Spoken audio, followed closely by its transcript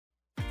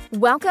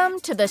Welcome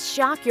to the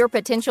Shock Your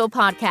Potential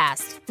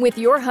podcast with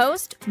your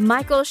host,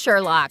 Michael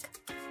Sherlock.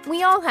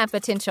 We all have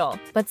potential,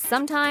 but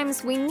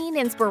sometimes we need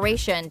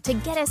inspiration to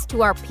get us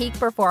to our peak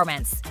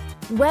performance.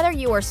 Whether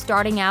you are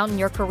starting out in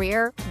your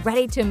career,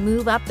 ready to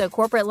move up the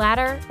corporate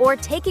ladder, or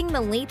taking the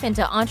leap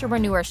into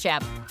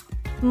entrepreneurship,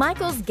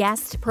 Michael's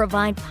guests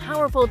provide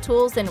powerful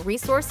tools and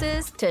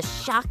resources to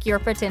shock your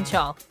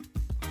potential.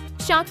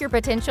 Shock Your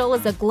Potential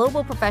is a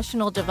global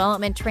professional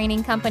development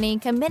training company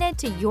committed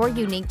to your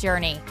unique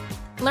journey.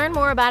 Learn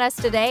more about us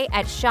today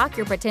at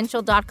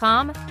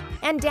shockyourpotential.com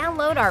and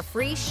download our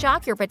free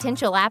Shock Your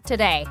Potential app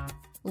today.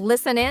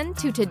 Listen in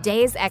to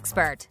today's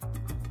expert.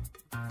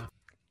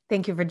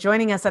 Thank you for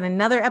joining us on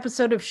another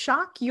episode of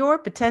Shock Your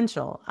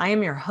Potential. I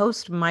am your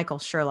host, Michael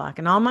Sherlock,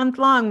 and all month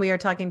long we are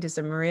talking to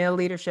some real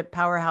leadership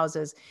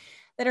powerhouses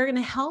that are going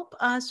to help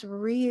us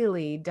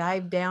really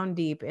dive down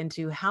deep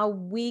into how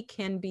we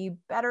can be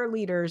better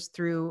leaders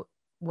through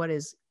what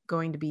is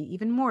going to be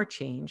even more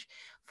change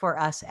for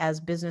us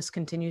as business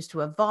continues to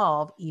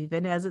evolve,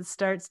 even as it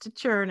starts to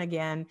churn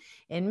again,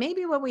 and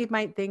maybe what we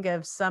might think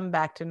of some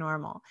back to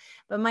normal.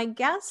 But my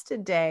guest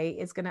today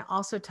is going to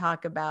also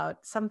talk about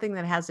something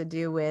that has to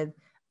do with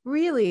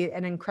really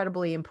an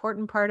incredibly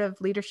important part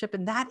of leadership,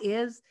 and that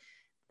is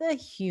the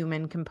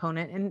human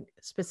component, and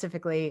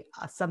specifically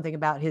something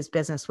about his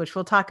business, which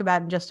we'll talk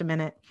about in just a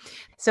minute.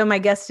 So my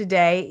guest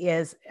today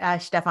is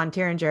Stefan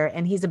Thiringer,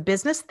 and he's a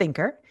business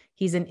thinker.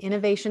 He's an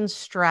innovation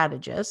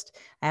strategist.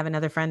 I have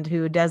another friend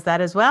who does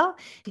that as well.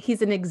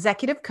 He's an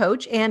executive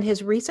coach, and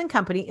his recent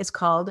company is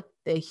called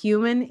the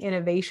Human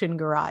Innovation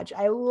Garage.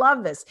 I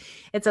love this.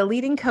 It's a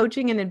leading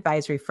coaching and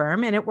advisory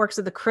firm, and it works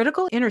at the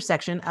critical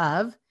intersection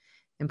of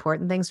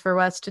important things for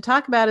us to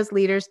talk about as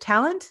leaders,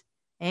 talent,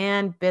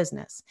 and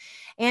business.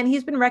 And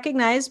he's been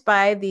recognized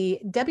by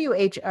the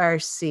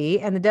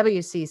WHRC and the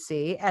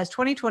WCC as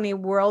 2020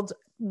 World's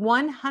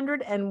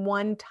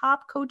 101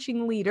 Top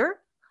Coaching Leader.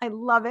 I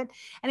love it.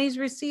 And he's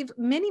received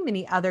many,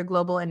 many other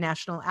global and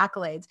national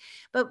accolades.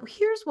 But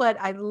here's what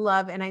I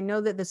love, and I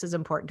know that this is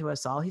important to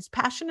us all. He's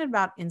passionate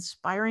about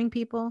inspiring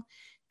people,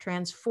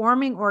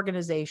 transforming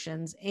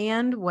organizations,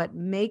 and what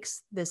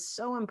makes this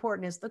so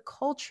important is the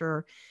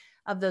culture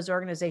of those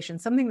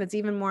organizations, something that's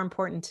even more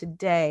important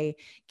today,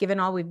 given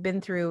all we've been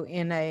through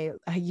in a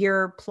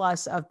year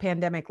plus of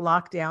pandemic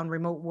lockdown,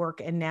 remote work,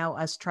 and now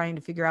us trying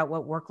to figure out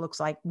what work looks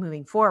like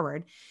moving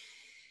forward.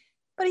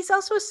 But he's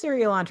also a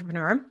serial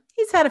entrepreneur.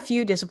 He's had a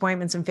few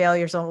disappointments and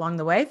failures along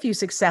the way, a few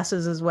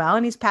successes as well.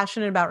 And he's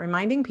passionate about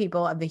reminding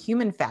people of the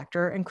human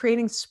factor and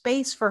creating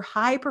space for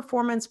high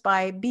performance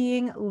by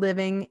being,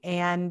 living,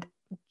 and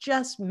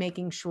just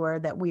making sure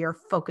that we are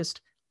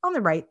focused on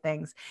the right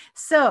things.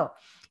 So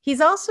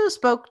he's also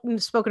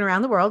spoken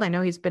around the world. I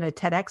know he's been a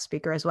TEDx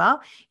speaker as well.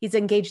 He's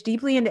engaged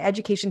deeply into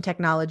education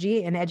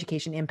technology and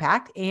education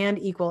impact and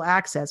equal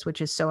access,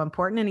 which is so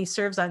important. And he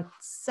serves on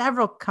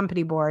several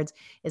company boards,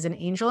 is an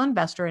angel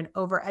investor in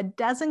over a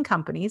dozen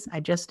companies.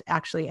 I just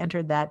actually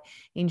entered that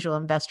angel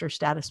investor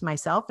status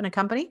myself in a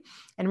company,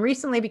 and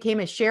recently became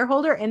a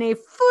shareholder in a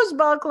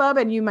foosball club.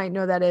 And you might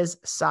know that as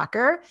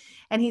soccer.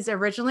 And he's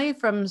originally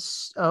from,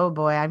 oh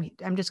boy,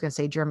 I'm just going to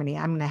say Germany.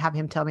 I'm going to have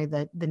him tell me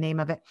the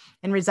name of it,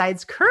 and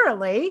resides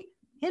currently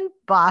in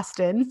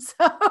Boston. So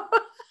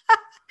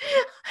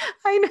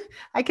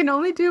I can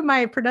only do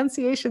my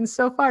pronunciation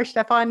so far,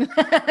 Stefan.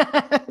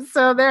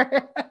 So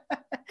there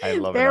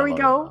we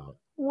go.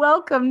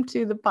 Welcome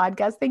to the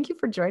podcast. Thank you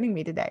for joining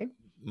me today.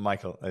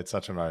 Michael, it's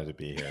such an honor to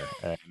be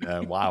here.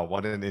 And wow,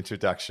 what an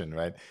introduction,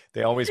 right?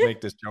 They always make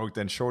this joke,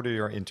 then shorter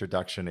your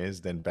introduction is,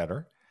 then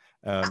better.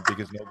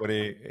 Because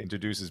nobody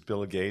introduces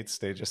Bill Gates.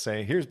 They just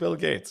say, here's Bill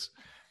Gates.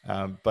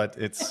 But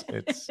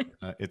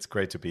it's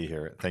great to be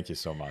here. Thank you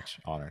so much.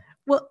 Honor.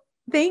 Well,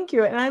 thank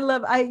you.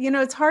 And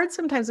it's hard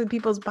sometimes with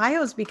people's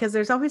bios because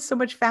there's always so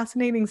much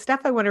fascinating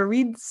stuff. I want to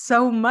read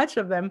so much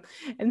of them.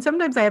 And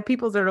sometimes I have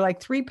people that are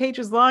like 3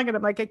 pages long and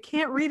I'm like, I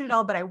can't read it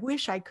all, but I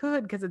wish I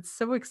could because it's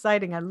so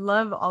exciting. I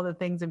love all the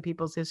things in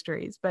people's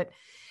histories. But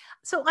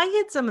so I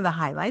hit some of the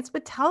highlights,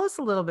 but tell us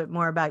a little bit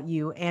more about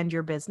you and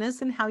your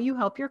business and how you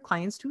help your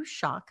clients to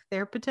shock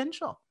their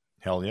potential.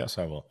 Hell yes,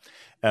 I will.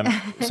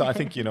 So I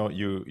think,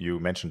 you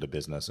mentioned the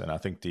business, and I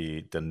think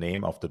the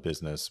name of the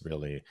business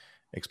really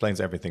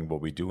explains everything what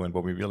we do and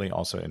what we really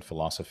also in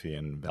philosophy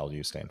and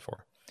value stand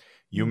for.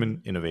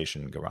 Human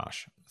Innovation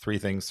Garage. 3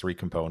 things, 3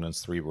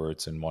 components, 3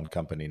 words in one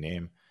company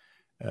name.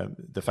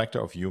 The factor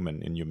of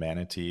human in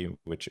humanity,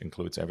 which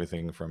includes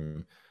everything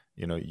from,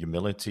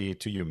 humility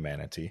to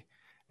humanity.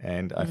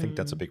 And I think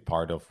that's a big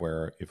part of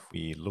where if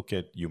we look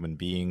at human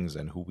beings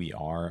and who we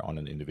are on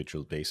an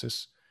individual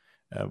basis,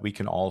 we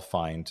can all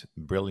find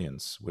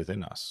brilliance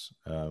within us.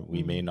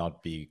 We may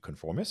not be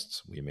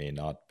conformists. We may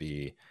not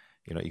be,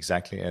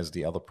 exactly as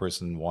the other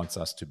person wants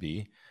us to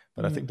be.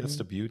 But I think that's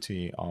the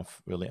beauty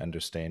of really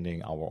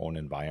understanding our own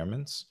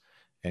environments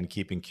and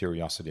keeping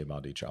curiosity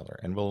about each other.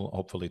 And we'll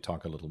hopefully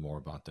talk a little more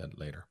about that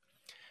later.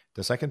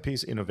 The second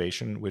piece,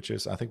 innovation, which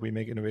is, I think we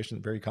make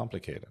innovation very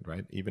complicated,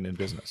 right? Even in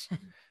business.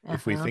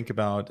 If we think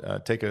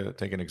about, take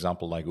an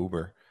example like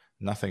Uber.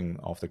 Nothing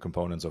of the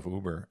components of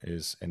Uber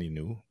is any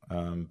new,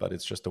 but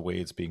it's just the way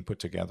it's being put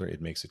together. It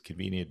makes it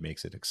convenient, it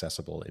makes it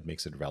accessible, it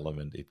makes it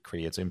relevant, it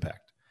creates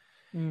impact.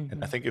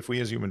 And I think if we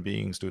as human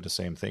beings do the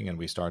same thing and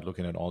we start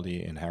looking at all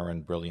the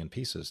inherent brilliant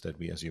pieces that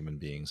we as human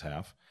beings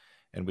have,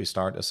 and we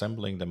start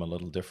assembling them a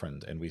little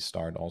different, and we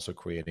start also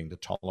creating the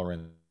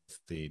tolerance,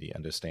 the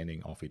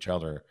understanding of each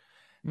other,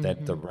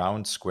 that the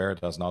round square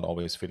does not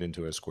always fit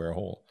into a square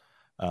hole,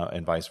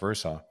 and vice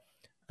versa.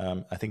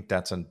 I think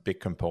that's a big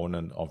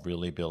component of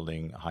really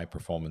building high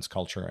performance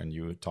culture. And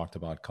you talked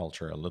about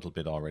culture a little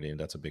bit already, and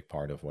that's a big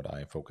part of what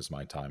I focus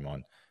my time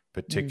on,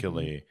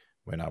 particularly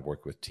when I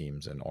work with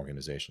teams and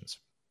organizations.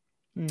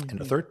 And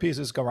the third piece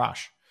is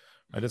garage.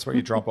 Right? That's where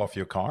you drop off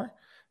your car.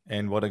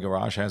 And what a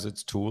garage has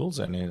its tools,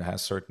 and it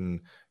has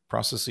certain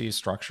processes,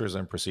 structures,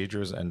 and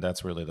procedures. And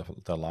that's really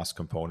the last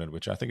component,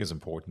 which I think is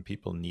important.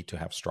 People need to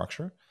have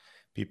structure.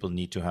 People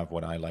need to have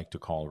what I like to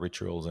call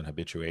rituals and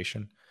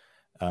habituation.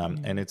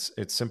 And it's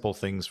simple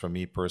things for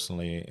me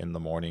personally in the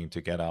morning to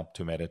get up,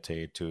 to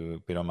meditate,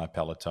 to be on my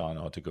Peloton,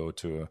 or to go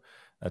to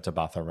a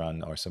Tabata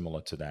run or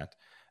similar to that.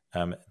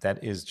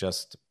 That is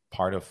just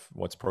part of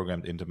what's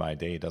programmed into my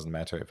day. It doesn't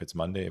matter if it's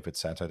Monday, if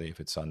it's Saturday, if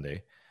it's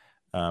Sunday.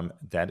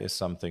 That is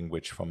something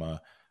which, from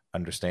a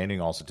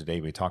understanding also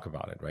today, we talk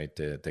about it, right?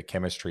 The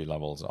chemistry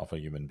levels of a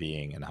human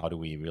being, and how do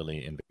we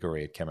really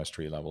invigorate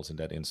chemistry levels, in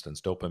that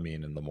instance,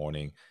 dopamine in the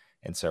morning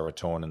and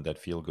serotonin, that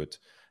feel good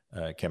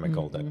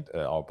chemical that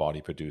our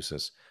body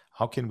produces.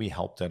 How can we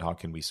help that? How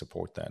can we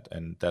support that?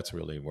 And that's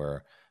really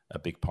where a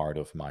big part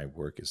of my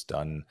work is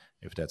done,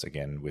 if that's,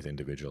 again, with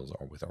individuals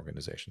or with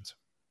organizations.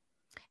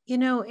 You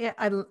know,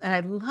 I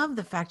love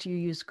the fact you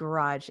use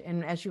garage.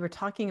 And as you were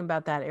talking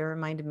about that, it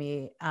reminded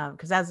me,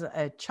 because as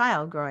a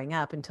child growing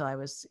up until I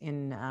was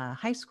in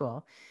high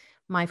school,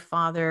 my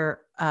father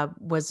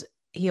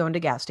he owned a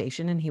gas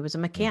station and he was a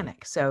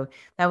mechanic. So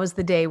that was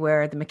the day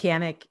where the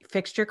mechanic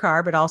fixed your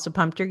car, but also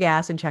pumped your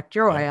gas and checked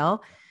your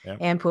oil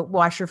and put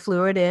washer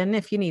fluid in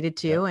if you needed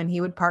to. And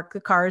he would park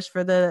the cars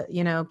for the,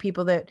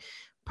 people that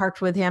parked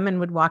with him and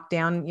would walk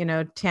down,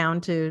 town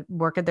to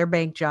work at their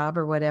bank job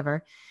or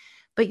whatever.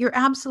 But you're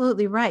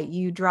absolutely right.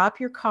 You drop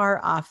your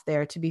car off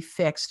there to be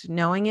fixed,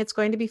 knowing it's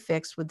going to be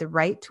fixed with the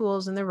right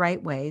tools and the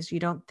right ways. You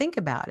don't think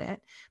about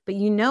it, but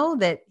you know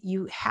that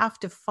you have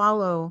to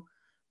follow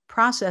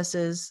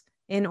processes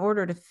in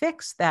order to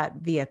fix that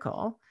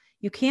vehicle.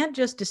 You can't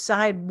just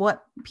decide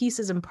what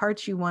pieces and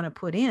parts you want to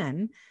put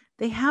in.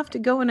 They have to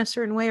go in a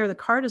certain way or the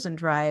car doesn't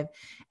drive.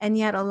 And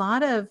yet a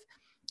lot of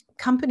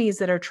companies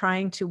that are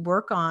trying to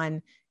work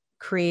on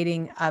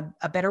creating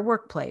a better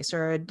workplace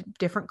or a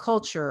different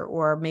culture,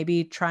 or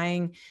maybe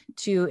trying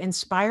to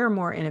inspire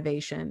more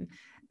innovation,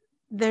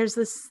 there's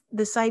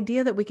this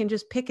idea that we can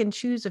just pick and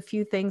choose a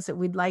few things that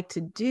we'd like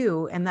to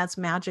do, and that's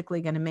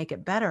magically going to make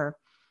it better.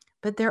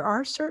 But there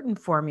are certain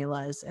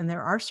formulas and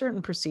there are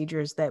certain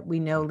procedures that we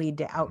know lead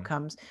to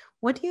outcomes.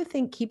 What do you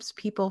think keeps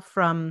people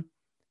from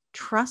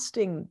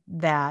trusting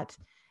that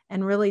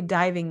and really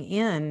diving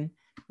in,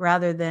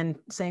 rather than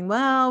saying,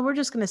 well, we're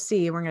just going to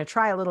see, we're going to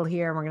try a little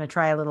here and we're going to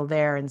try a little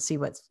there and see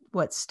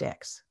what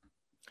sticks?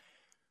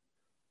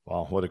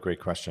 Wow, what a great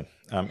question.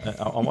 I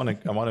want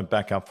to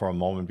back up for a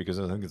moment, because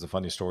I think it's a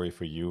funny story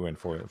for you and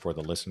for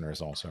the listeners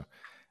also.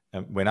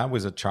 When I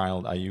was a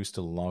child, I used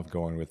to love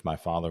going with my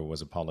father, who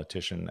was a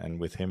politician, and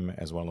with him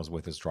as well as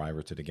with his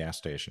driver to the gas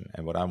station.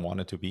 And what I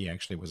wanted to be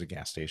actually was a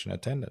gas station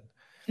attendant.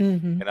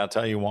 And I'll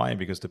tell you why,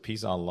 because the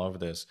piece I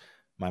loved is,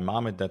 my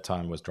mom at that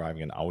time was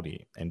driving an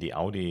Audi, and the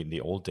Audi in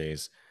the old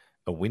days,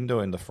 a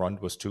window in the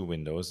front was 2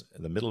 windows,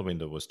 the middle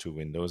window was 2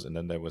 windows, and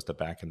then there was the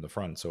back and the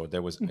front. So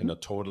there was in a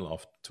total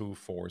of 2,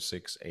 4,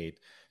 6, 8,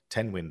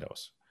 10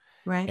 windows.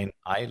 Right. And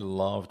I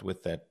loved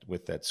with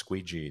that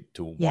squeegee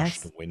to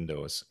wash the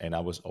windows. And I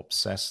was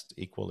obsessed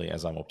equally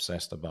as I'm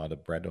obsessed about a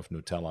bread of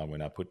Nutella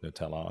when I put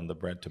Nutella on the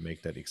bread to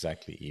make that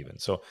exactly even.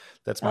 So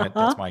that's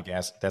my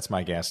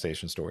gas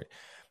station story.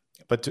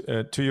 But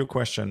to your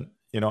question,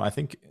 I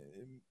think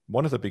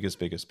one of the biggest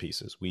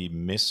pieces we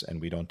miss, and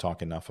we don't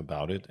talk enough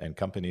about it, and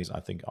companies, I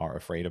think, are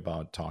afraid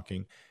about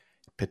talking,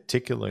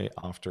 particularly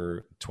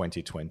after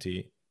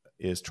 2020,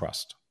 is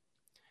trust.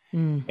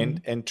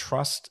 And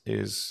trust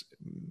is,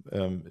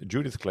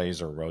 Judith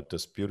Glaser wrote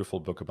this beautiful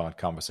book about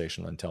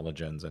conversational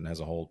intelligence and has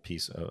a whole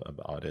piece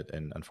about it.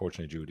 And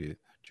unfortunately,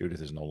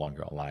 Judith is no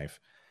longer alive.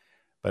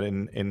 But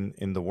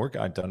in the work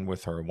I've done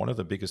with her, one of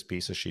the biggest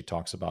pieces she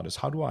talks about is,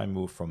 how do I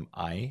move from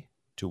I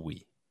to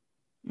we?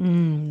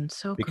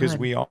 So because good.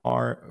 We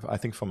are, I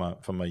think, from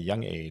a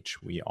young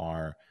age, we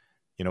are,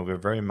 we're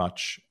very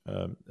much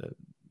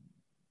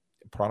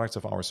products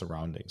of our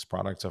surroundings,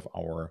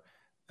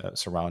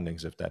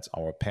 if that's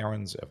our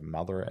parents, if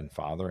mother and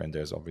father, and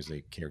there's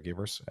obviously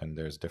caregivers, and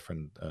there's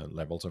different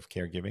levels of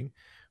caregiving,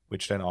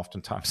 which then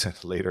oftentimes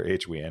at a later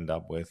age we end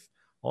up with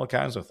all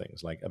kinds of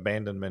things like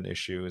abandonment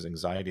issues,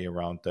 anxiety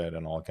around that,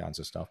 and all kinds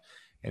of stuff.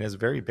 And it's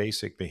very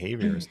basic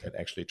behaviors that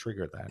actually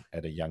trigger that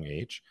at a young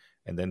age.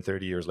 And then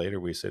 30 years later,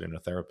 we sit in a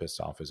therapist's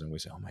office and we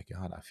say, oh my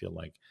God, I feel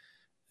like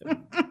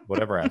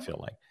whatever I feel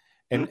like.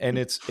 And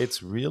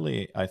it's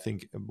really, I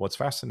think what's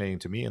fascinating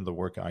to me in the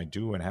work I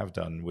do and have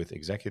done with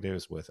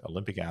executives, with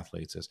Olympic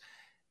athletes, is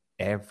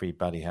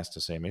everybody has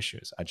the same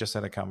issues. I just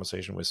had a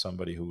conversation with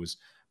somebody who was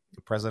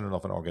the president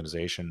of an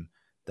organization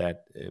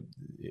that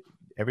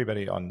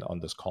everybody on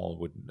this call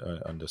would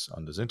on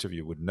this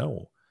interview would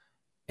know,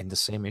 and the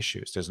same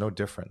issues. There's no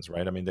difference,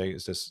 right? I mean,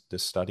 there's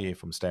this study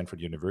from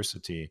Stanford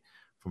University,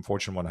 from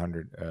Fortune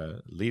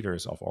 100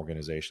 leaders of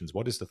organizations.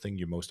 What is the thing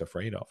you're most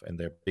afraid of? And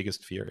their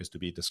biggest fear is to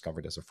be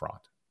discovered as a fraud.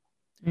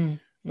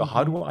 So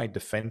how do I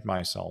defend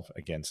myself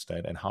against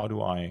that? And how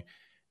do I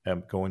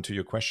go into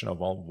your question of,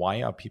 well,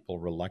 why are people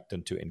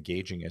reluctant to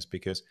engaging? Is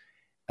because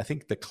I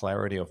think the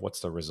clarity of what's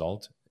the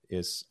result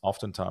is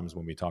oftentimes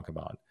when we talk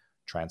about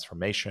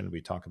transformation,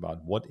 we talk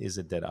about what is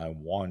it that I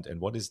want and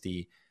what is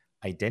the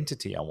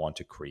identity I want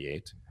to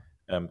create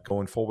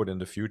going forward in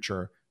the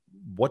future.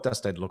 What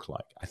does that look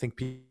like? I think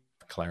people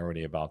have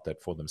clarity about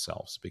that for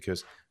themselves,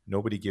 because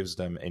nobody gives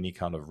them any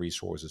kind of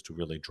resources to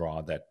really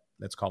draw that,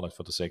 let's call it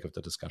for the sake of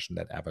the discussion,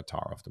 that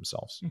avatar of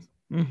themselves.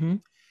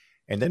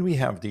 And then we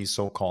have these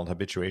so-called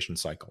habituation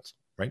cycles,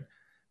 right?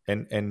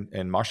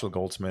 And Marshall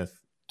Goldsmith,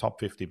 top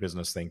 50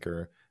 business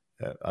thinker,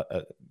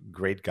 a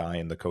great guy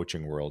in the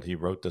coaching world. He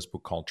wrote this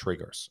book called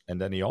Triggers.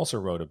 And then he also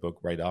wrote a book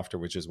right after,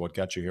 which is What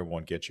Got You Here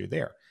Won't Get You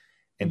There.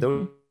 And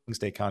those things,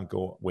 they can't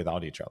go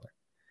without each other.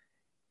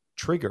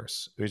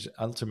 Triggers is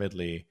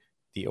ultimately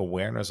the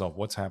awareness of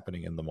what's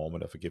happening in the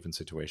moment of a given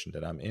situation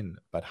that I'm in,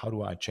 but how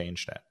do I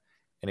change that?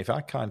 And if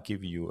I can't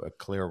give you a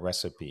clear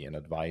recipe and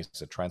advice,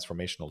 a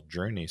transformational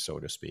journey, so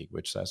to speak,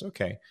 which says,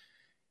 okay,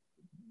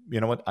 you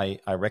know what, I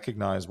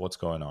recognize what's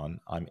going on.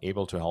 I'm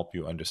able to help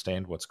you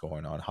understand what's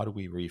going on. How do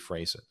we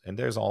rephrase it? And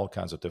there's all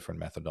kinds of different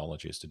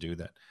methodologies to do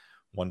that.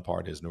 One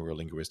part is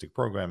neurolinguistic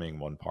programming.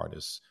 One part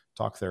is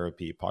talk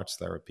therapy, parts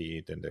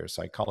therapy. Then there's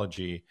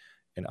psychology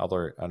and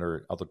other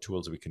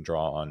tools we can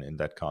draw on in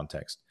that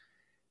context.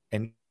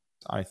 And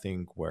I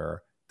think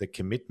where the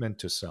commitment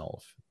to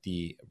self,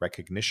 the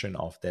recognition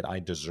of that I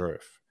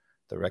deserve,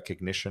 the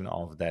recognition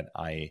of that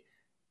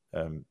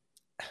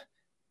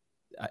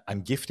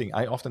I'm gifting.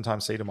 I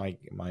oftentimes say to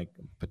my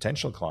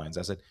potential clients,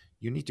 I said,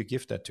 you need to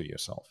gift that to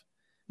yourself.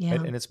 Yeah.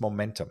 And it's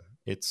momentum.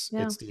 It's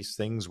these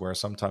things where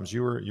sometimes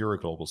you're a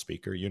global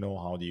speaker. You know,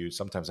 how do you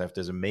sometimes have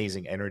this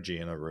amazing energy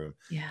in a room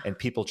and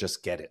people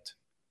just get it.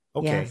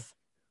 Okay. Yes.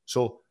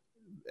 So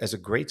as a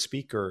great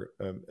speaker,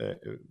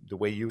 the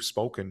way you've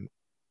spoken,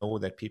 know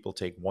that people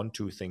take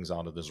 1-2 things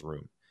out of this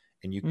room,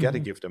 and you got to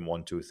give them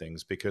 1-2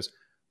 things, because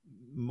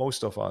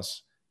most of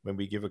us, when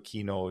we give a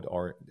keynote,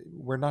 or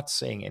we're not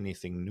saying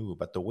anything new,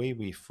 but the way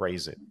we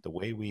phrase it, the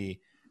way we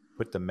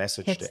put the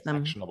message,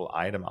 actionable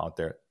item out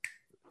there,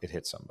 it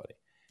hits somebody.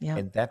 Yeah.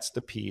 And that's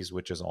the piece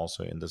which is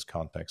also in this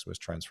context with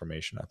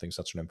transformation, I think,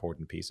 such an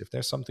important piece. If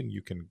there's something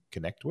you can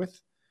connect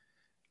with,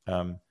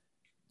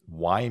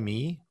 why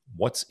me?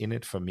 What's in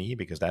it for me?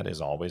 Because that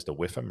is always the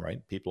with them,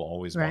 right? People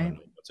always want to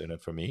know what's in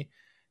it for me.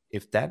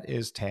 If that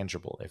is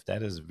tangible, if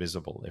that is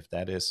visible, if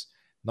that is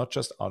not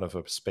just out of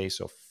a space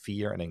of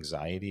fear and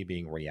anxiety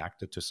being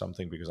reacted to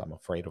something because I'm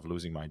afraid of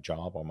losing my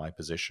job or my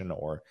position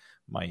or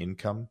my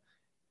income,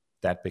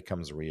 that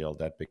becomes real,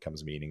 that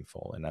becomes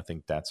meaningful. And I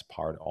think that's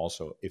part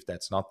also, if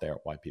that's not there,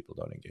 why people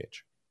don't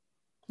engage.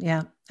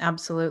 Yeah,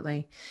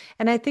 absolutely.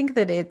 And I think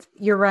that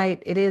you're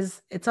right.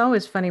 It's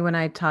always funny when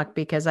I talk,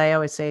 because I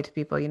always say to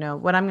people,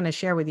 what I'm going to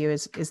share with you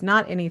is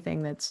not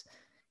anything that's,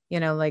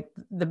 like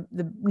the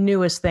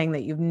newest thing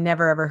that you've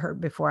never, ever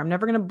heard before. I'm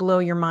never going to blow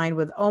your mind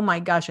with, oh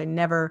my gosh, I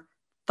never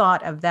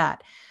thought of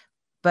that.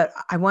 But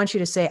I want you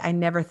to say, I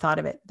never thought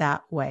of it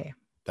that way.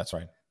 That's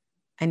right.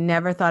 I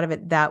never thought of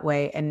it that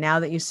way. And now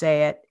that you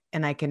say it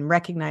and I can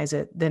recognize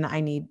it, then I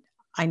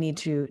need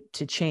to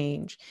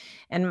change.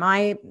 And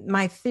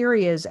my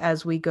theory is,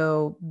 as we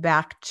go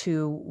back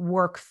to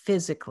work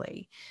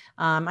physically,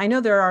 I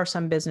know there are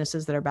some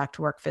businesses that are back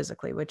to work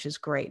physically, which is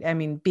great. I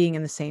mean, being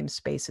in the same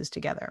spaces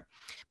together.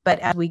 But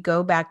as we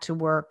go back to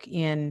work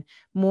in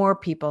more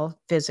people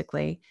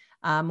physically,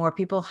 more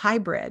people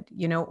hybrid,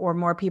 or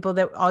more people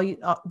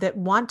that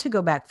want to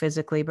go back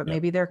physically, but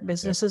maybe their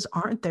businesses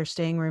aren't, they're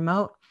staying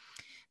remote,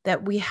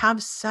 that we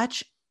have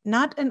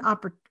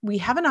we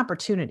have an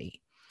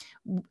opportunity.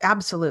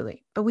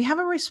 Absolutely. But we have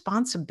a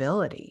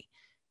responsibility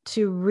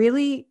to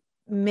really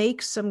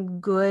make some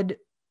good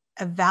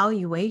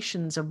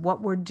evaluations of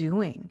what we're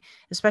doing,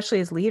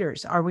 especially as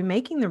leaders. Are we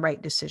making the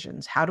right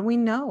decisions? How do we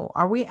know?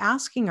 Are we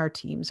asking our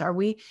teams? Are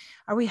we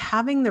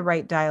having the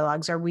right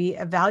dialogues? Are we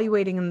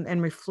evaluating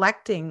and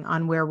reflecting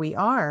on where we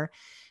are?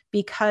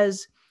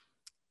 Because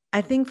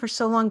I think for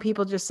so long,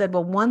 people just said,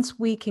 well, once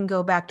we can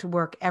go back to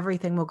work,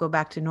 everything will go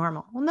back to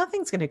normal. Well,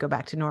 nothing's going to go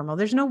back to normal.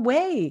 There's no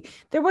way.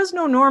 There was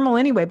no normal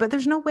anyway, but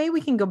there's no way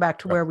we can go back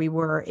to where we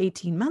were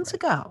 18 months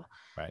ago.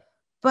 Right.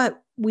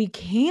 But we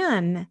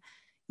can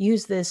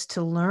use this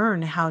to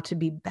learn how to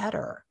be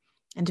better,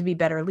 and to be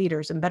better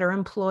leaders and better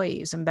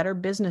employees and better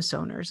business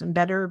owners and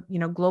better,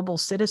 global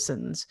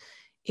citizens,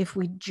 if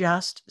we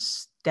just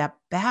step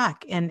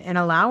back and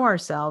allow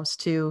ourselves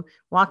to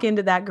walk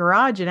into that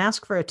garage and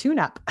ask for a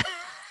tune-up.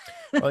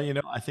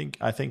 Well, I think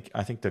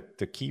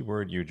the key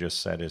word you just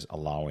said is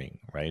allowing,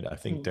 right? I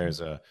think Mhm.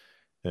 there's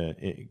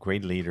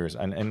great leaders,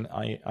 and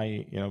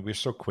we're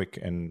so quick,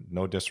 and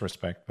no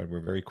disrespect, but we're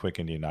very quick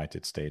in the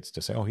United States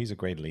to say, oh, he's a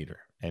great leader.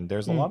 And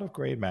there's a Mm. lot of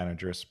great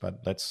managers,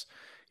 but let's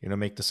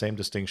make the same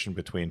distinction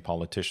between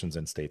politicians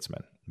and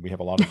statesmen. We have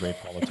a lot of great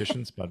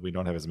politicians, but we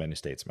don't have as many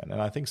statesmen.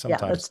 And I think Yeah,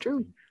 sometimes that's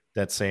true.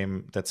 that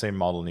same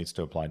model needs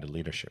to apply to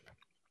leadership.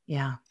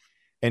 Yeah.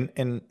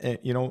 And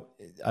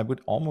I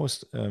would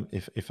almost,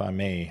 if I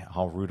may,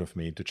 how rude of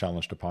me to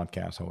challenge the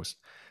podcast host,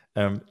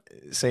 um,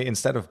 say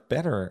instead of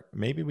better,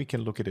 maybe we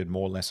can look at it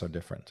more, less, or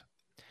different.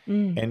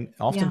 Mm. And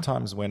Yeah.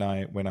 oftentimes when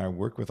I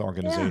work with Yeah.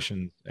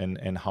 organizations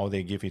and how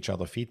they give each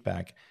other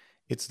feedback,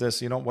 it's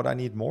this, what I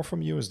need more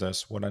from you is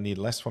this, what I need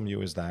less from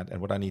you is that, and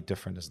what I need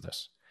different is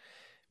this.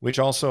 Which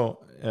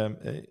also,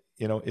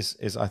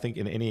 is I think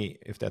in any,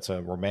 if that's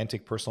a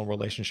romantic personal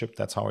relationship,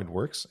 that's how it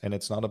works. And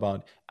it's not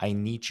about I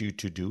need you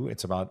to do.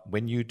 It's about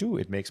when you do,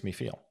 it makes me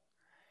feel.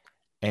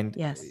 And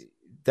Yes.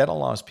 that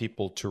allows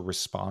people to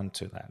respond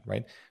to that,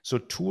 right? So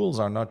tools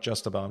are not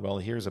just about, well,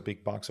 here's a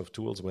big box of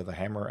tools with a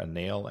hammer, a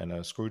nail, and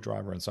a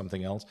screwdriver and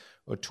something else.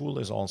 A tool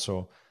is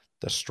also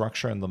the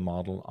structure and the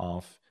model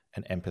of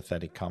an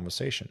empathetic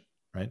conversation,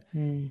 right?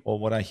 Mm. Well,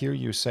 what I hear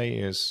you say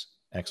is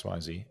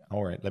XYZ.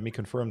 All right, let me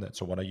confirm that.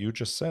 So what you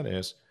just said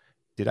is,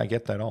 did I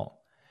get that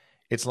all?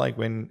 It's like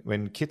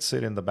when kids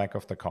sit in the back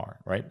of the car,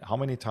 right? How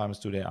many times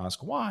do they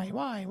ask why?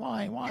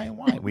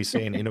 We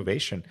say in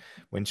innovation,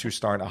 once you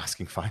start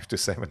asking 5 to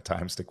 7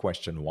 times the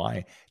question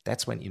why,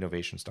 that's when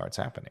innovation starts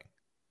happening,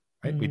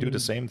 right? We do the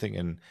Mm. same thing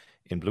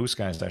in blue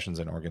sky sessions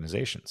in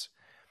organizations.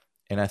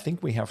 And I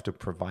think we have to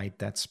provide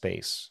that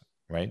space,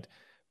 right?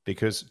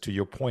 Because to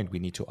your point, we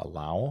need to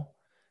allow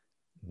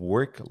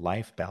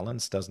work-life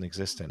balance doesn't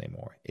exist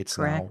anymore. It's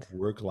now Correct.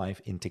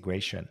 work-life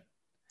integration.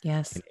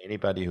 Yes. And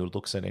anybody who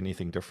looks at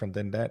anything different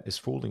than that is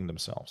fooling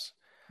themselves.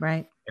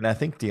 Right. And I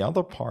think the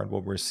other part,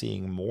 what we're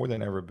seeing more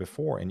than ever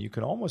before, and you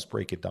can almost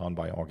break it down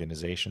by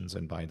organizations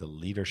and by the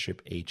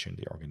leadership age in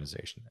the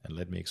organization. And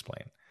let me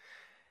explain.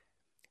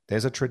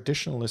 There's a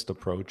traditionalist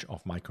approach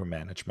of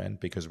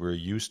micromanagement because we're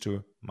used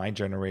to, my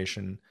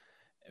generation,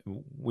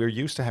 we're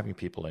used to having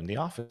people in the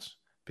office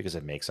because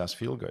it makes us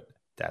feel good.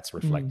 That's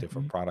reflective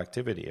of Mm-hmm.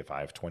 productivity. If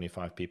I have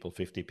 25 people,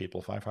 50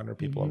 people, 500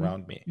 people Mm-hmm.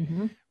 around me,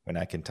 Mm-hmm. when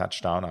I can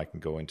touch down, I can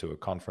go into a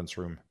conference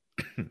room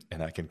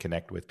and I can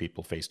connect with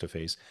people face to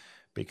face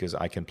because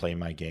I can play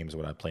my games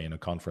when I play in a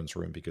conference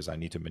room because I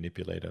need to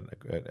manipulate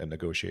a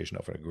negotiation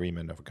of an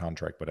agreement, of a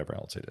contract, whatever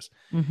else it is.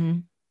 Mm-hmm.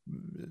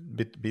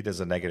 Be it as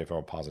a negative or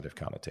a positive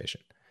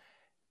connotation.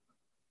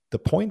 The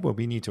point what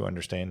we need to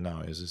understand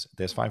now is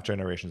there's 5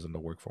 generations in the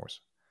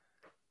workforce.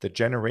 The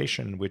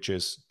generation which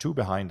is 2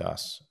 behind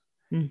us,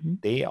 Mm-hmm.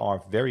 they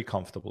are very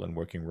comfortable in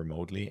working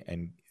remotely,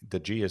 and the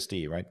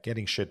GSD, right,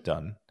 getting shit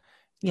done,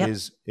 Yep.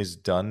 is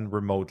done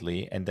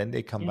remotely, and then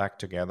they come Yep. back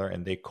together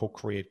and they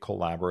co-create,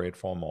 collaborate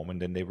for a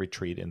moment, and they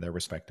retreat in their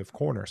respective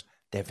corners.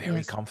 They're very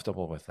Yes.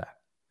 comfortable with that.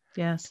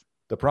 Yes.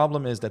 The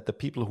problem is that the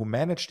people who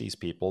manage these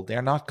people,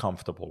 they're not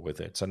comfortable with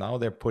it. So now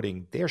they're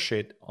putting their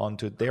shit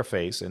onto their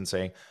face and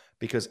saying,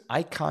 because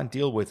I can't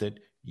deal with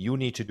it, you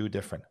need to do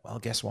different. Well,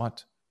 guess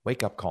what?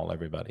 Wake up call,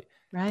 everybody.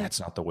 Right.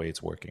 That's not the way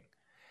it's working.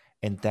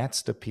 And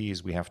that's the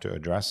piece we have to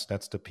address.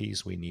 That's the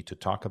piece we need to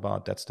talk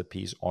about. That's the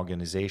piece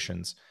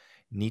organizations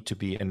need to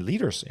be, and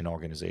leaders in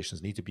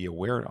organizations need to be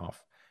aware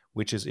of,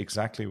 which is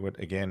exactly what,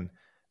 again,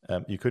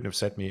 you couldn't have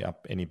set me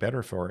up any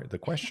better for the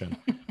question.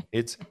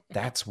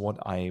 That's what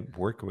I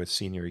work with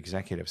senior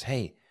executives.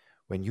 Hey,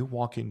 when you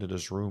walk into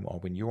this room or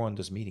when you're on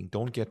this meeting,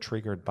 don't get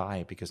triggered by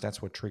it because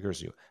that's what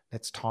triggers you.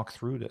 Let's talk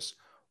through this.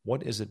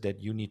 What is it that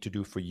you need to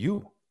do for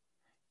you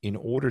in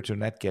order to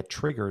not get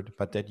triggered,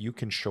 but that you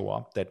can show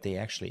up, that they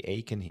actually,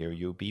 A, can hear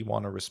you, B,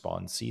 want to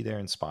respond, C, they're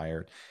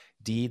inspired,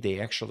 D, they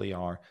actually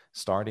are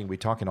starting, we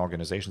talk in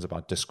organizations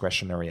about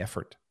discretionary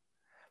effort,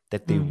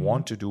 that they Mm-hmm.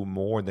 want to do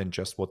more than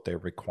just what they're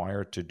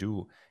required to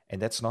do.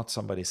 And that's not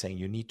somebody saying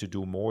you need to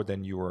do more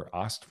than you were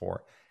asked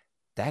for.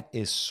 That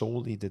is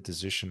solely the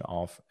decision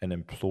of an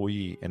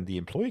employee, and the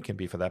employee can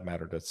be, for that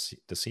matter,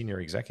 the senior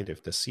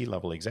executive, the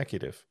C-level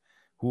executive,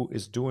 who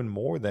is doing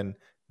more than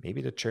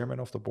maybe the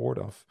chairman of the board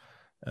of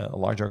a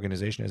large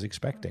organization is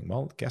expecting.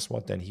 Well, guess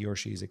what? Then he or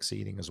she is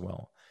exceeding as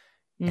well.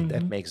 And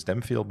that makes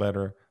them feel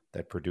better.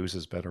 That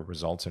produces better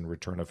results in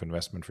return of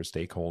investment for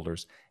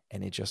stakeholders.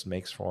 And it just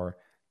makes for,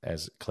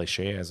 as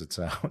cliche as it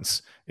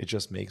sounds, it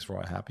just makes for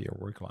a happier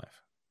work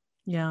life.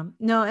 Yeah,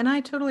 no, and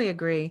I totally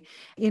agree.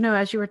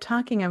 As you were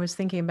talking, I was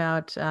thinking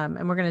about,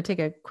 and we're going to take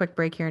a quick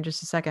break here in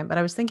just a second, but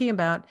I was thinking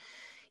about,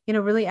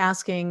 really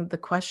asking the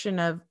question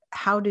of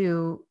how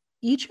do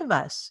each of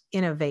us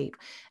innovate?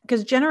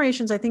 Because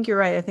generations, I think you're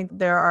right. I think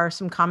there are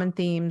some common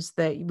themes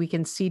that we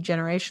can see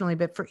generationally,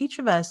 but for each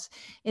of us,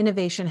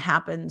 innovation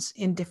happens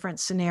in different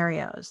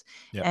scenarios.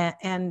 Yeah.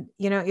 And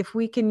if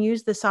we can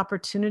use this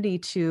opportunity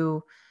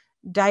to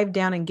dive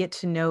down and get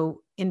to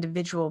know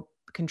individual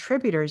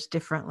contributors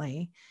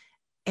differently,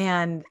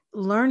 and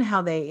learn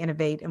how they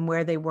innovate and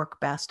where they work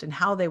best and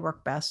how they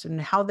work best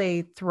and how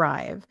they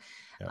thrive.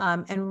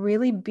 And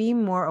really be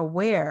more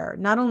aware.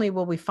 Not only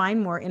will we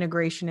find more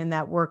integration in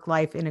that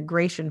work-life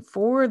integration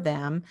for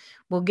them,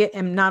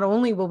 not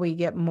only will we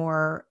get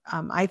more,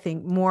 I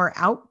think, more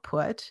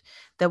output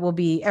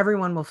that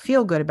everyone will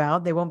feel good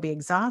about, they won't be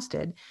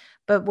exhausted.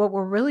 But what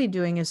we're really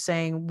doing is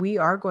saying we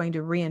are going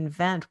to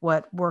reinvent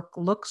what work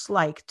looks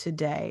like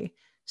today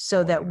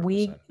so 100%. That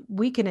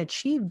we can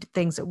achieve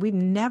things that we've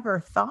never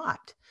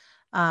thought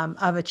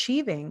of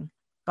achieving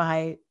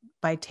by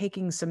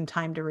taking some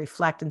time to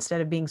reflect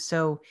instead of being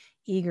so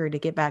eager to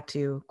get back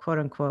to quote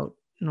unquote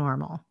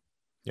normal.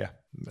 Yeah,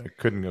 I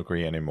couldn't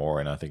agree anymore.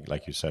 And I think,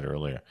 like you said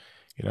earlier,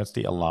 it's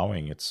the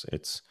allowing.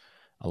 It's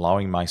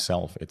allowing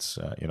myself. It's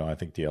I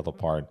think the other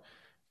part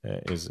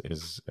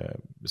is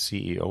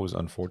CEOs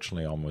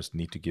unfortunately almost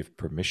need to give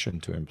permission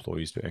to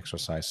employees to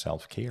exercise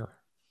self-care.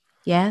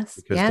 Yes,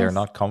 because they're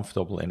not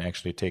comfortable in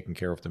actually taking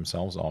care of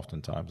themselves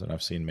oftentimes, and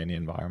I've seen many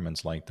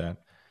environments like that.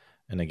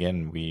 And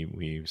again,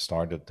 we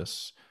started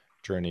this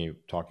journey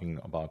talking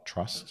about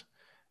trust,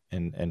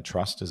 and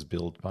trust is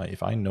built by,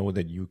 if I know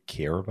that you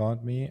care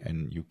about me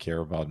and you care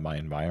about my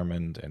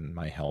environment and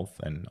my health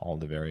and all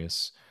the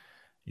various,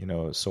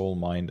 soul,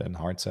 mind, and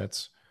heart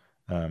sets,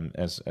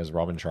 as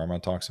Robin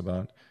Sharma talks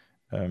about,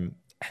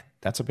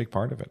 that's a big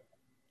part of it.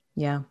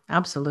 Yeah,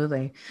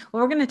 absolutely.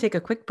 Well, we're going to take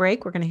a quick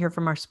break. We're going to hear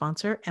from our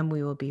sponsor, and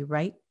we will be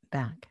right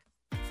back.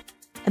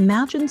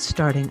 Imagine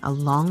starting a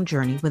long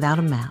journey without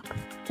a map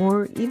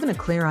or even a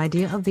clear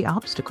idea of the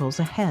obstacles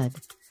ahead.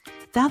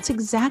 That's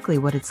exactly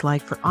what it's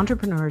like for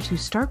entrepreneurs who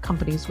start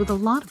companies with a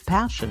lot of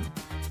passion,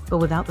 but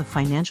without the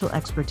financial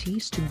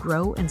expertise to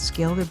grow and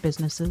scale their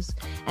businesses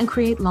and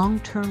create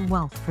long-term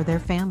wealth for their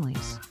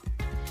families.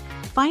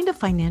 Find a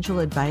financial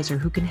advisor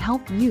who can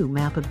help you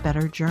map a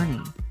better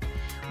journey.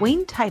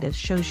 Wayne Titus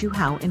shows you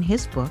how in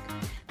his book,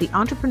 The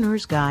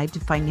Entrepreneur's Guide to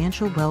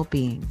Financial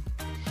Well-Being.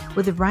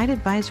 With the right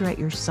advisor at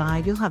your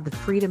side, you'll have the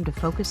freedom to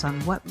focus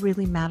on what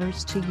really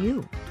matters to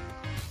you.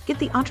 Get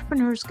The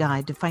Entrepreneur's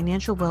Guide to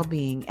Financial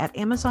Well-Being at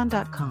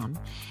Amazon.com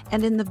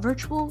and in the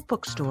virtual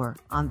bookstore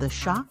on the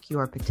Shock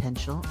Your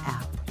Potential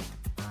app.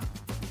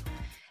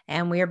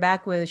 And we are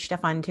back with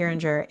Stefan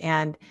Thieringer,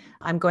 and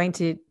I'm going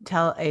to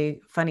tell a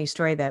funny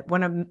story that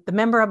one of the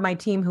member of my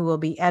team who will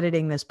be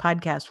editing this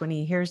podcast, when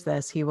he hears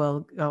this, he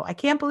will go, I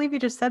can't believe you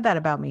just said that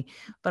about me.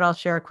 But I'll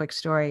share a quick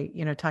story,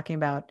 talking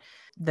about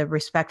the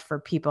respect for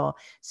people.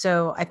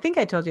 So I think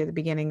I told you at the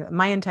beginning,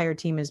 my entire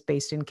team is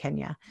based in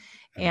Kenya.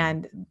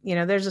 And,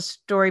 there's a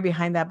story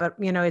behind that, but,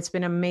 it's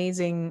been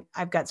amazing.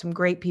 I've got some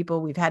great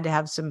people. We've had to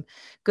have some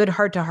good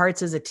heart to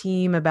hearts as a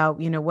team about,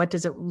 what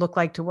does it look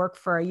like to work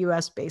for a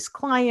US based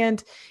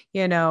client,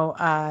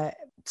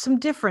 some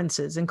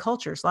differences in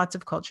cultures, lots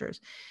of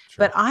cultures.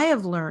 Sure. But I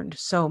have learned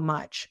so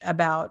much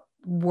about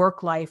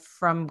work life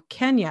from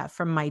Kenya,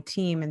 from my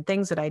team, and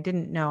things that I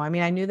didn't know. I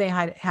mean, I knew they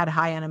had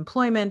high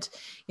unemployment,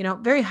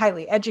 very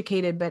highly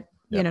educated, but,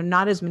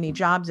 not as many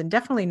jobs and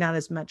definitely not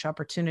as much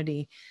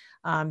opportunity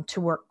to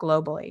work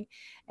globally.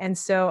 And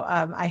so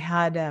I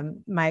had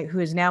who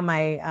is now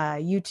my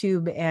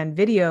YouTube and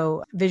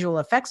visual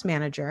effects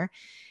manager.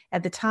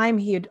 At the time,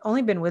 he had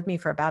only been with me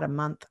for about a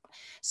month.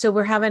 So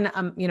we're having,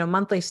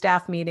 monthly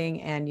staff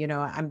meeting, and,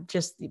 I'm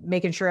just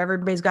making sure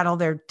everybody's got all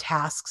their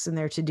tasks and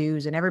their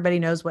to-dos, and everybody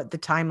knows what the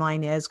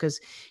timeline is. Cause,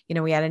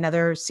 we had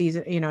another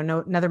season,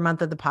 another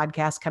month of the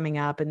podcast coming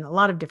up, and a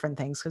lot of different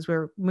things, because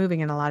we're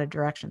moving in a lot of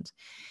directions.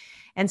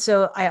 And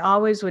so I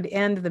always would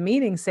end the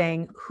meeting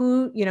saying,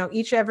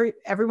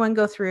 everyone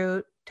go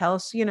through, tell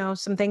us,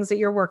 some things that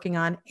you're working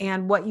on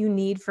and what you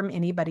need from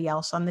anybody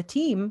else on the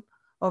team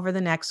over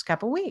the next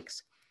couple of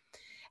weeks.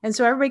 And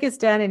so everybody gets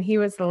done, and he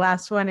was the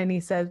last one. And he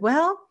says,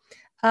 well,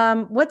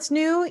 what's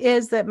new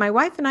is that my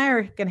wife and I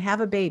are going to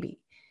have a baby.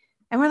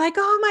 And we're like,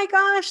 oh my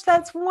gosh,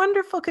 that's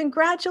wonderful.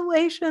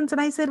 Congratulations. And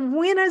I said,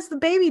 when is the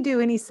baby due?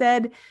 And he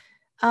said,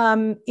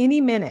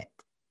 any minute.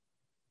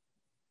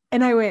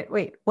 And I went,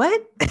 wait,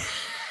 what?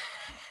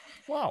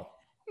 Wow.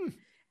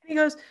 He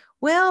goes,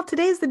 well,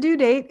 today's the due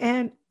date,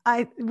 and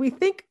we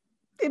think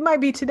it might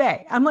be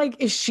today. I'm like,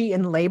 is she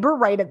in labor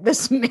right at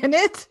this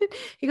minute?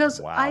 He goes,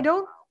 wow. I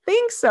don't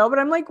think so. But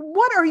I'm like,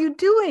 what are you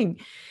doing?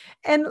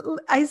 And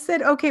I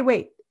said, okay,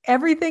 wait,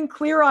 everything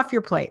clear off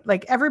your plate.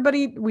 Like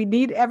we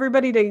need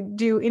everybody to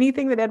do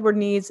anything that Edward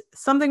needs.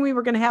 Something we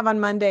were going to have on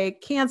Monday,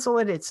 cancel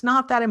it. It's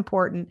not that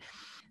important.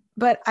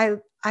 But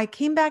I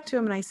came back to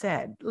him and I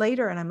said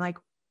later, and I'm like,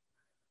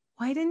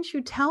 why didn't you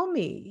tell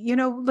me?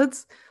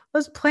 Let's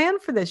plan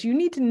for this. You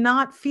need to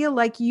not feel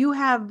like you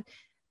have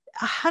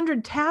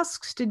 100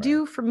 tasks to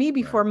do for me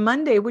before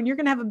Monday when you're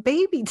going to have a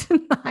baby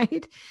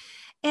tonight.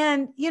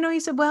 And, he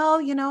said, well,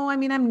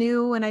 I'm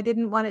new and I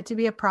didn't want it to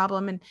be a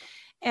problem.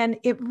 And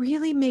it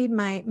really made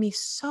me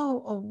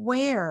so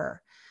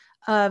aware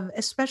of,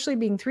 especially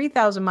being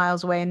 3,000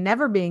 miles away and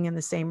never being in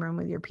the same room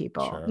with your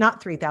people. Sure.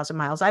 Not 3,000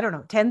 miles. I don't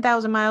know,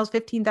 10,000 miles,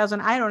 15,000.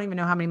 I don't even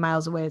know how many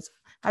miles away it's.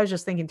 I was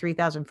just thinking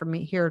 3,000 from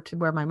me here to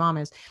where my mom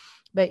is.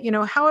 But,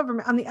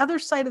 however, on the other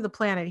side of the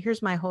planet,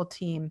 here's my whole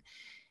team.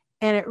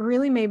 And it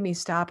really made me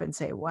stop and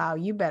say, wow,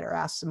 you better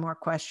ask some more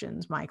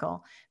questions,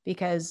 Michael,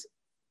 because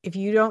if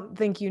you don't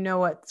think you know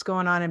what's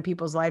going on in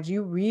people's lives,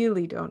 you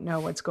really don't know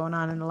what's going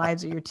on in the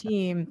lives of your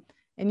team,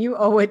 and you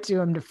owe it to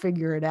them to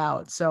figure it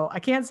out. So I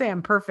can't say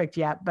I'm perfect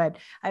yet, but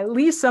at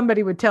least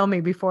somebody would tell me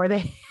before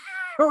they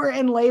were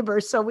in labor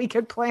so we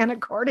could plan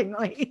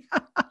accordingly.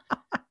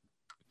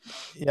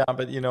 Yeah,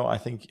 but I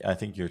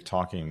think you're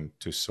talking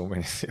to so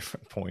many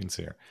different points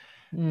here.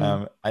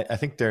 I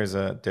think there's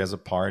a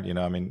part,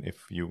 I mean,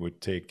 if you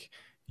would take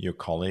your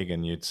colleague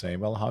and you'd say,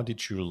 well, how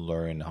did you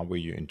learn? How were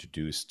you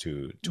introduced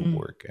to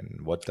work,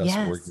 and what does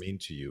work mean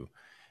to you?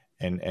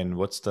 And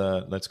what's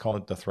the, let's call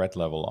it the threat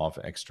level of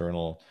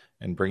external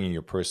and bringing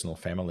your personal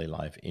family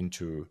life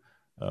into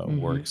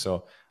work.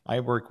 So I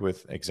work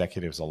with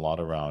executives a lot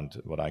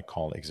around what I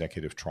call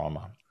executive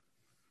trauma.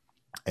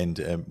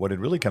 And what it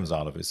really comes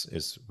out of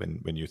is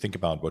when you think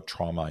about what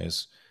trauma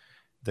is,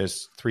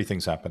 there's three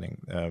things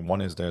happening. One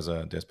is there's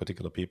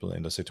particular people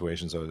in the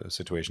situation, so a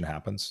situation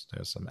happens,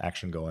 there's some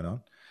action going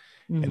on,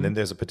 and then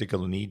there's a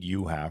particular need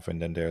you have,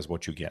 and then there's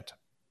what you get.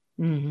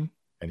 And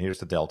here's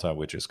the delta,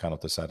 which is kind of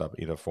the setup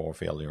either for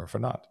failure or for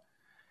not.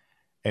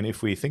 And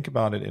if we think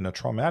about it in a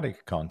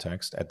traumatic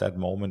context, at that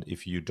moment,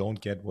 if you don't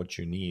get what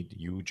you need,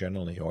 you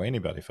generally, or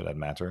anybody for that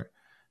matter,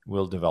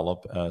 will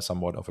develop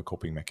somewhat of a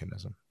coping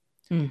mechanism.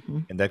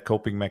 And that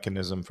coping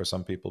mechanism for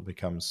some people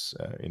becomes,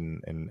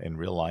 in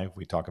real life,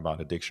 we talk about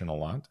addiction a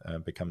lot,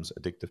 becomes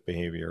addictive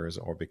behaviors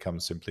or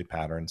becomes simply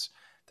patterns.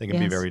 They can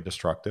be very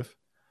destructive.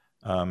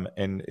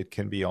 And it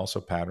can be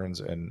also patterns,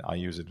 and I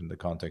use it in the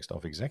context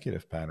of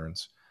executive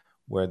patterns,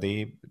 where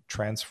they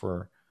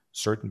transfer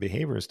certain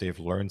behaviors they've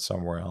learned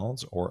somewhere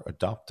else or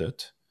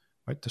adopted,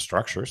 right? The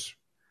structures.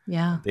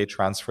 Yeah. They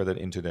transfer that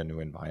into their new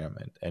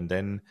environment. And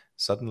then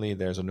suddenly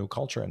there's a new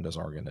culture in this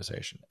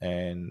organization,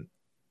 and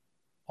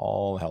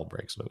all hell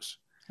breaks loose.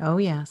 Oh,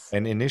 yes.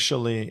 And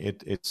initially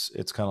it's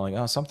kind of like,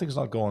 oh, something's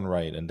not going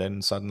right. And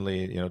then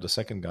suddenly, the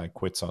second guy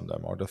quits on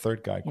them, or the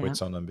third guy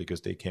quits on them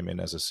because they came in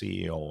as a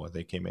CEO, or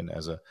they came in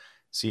as a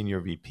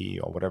senior VP,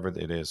 or whatever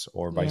it is,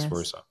 or vice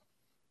versa.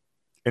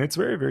 And it's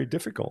very, very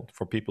difficult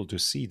for people to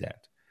see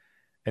that.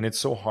 And it's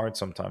so hard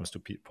sometimes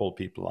to pull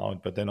people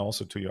out. But then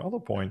also, to your other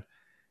point,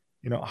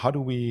 how do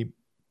we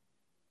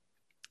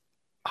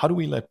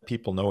let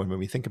people know? And when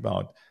we think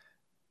about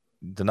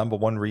the number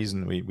one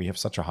reason we have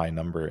such a high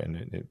number,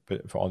 and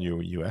for all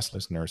you US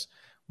listeners,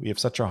 we have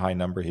such a high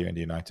number here in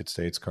the United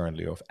States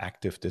currently of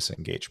active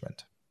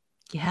disengagement.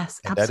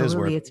 Yes, and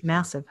absolutely. It's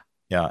massive.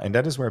 Yeah. And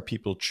that is where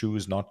people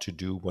choose not to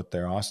do what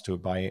they're asked to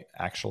by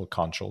actual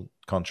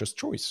conscious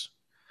choice.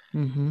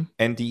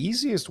 And the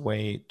easiest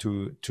way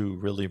to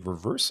really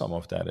reverse some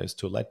of that is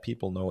to let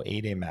people know,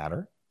 A, they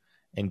matter,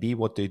 and B,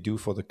 what they do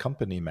for the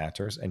company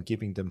matters, and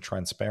giving them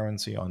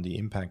transparency on the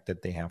impact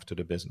that they have to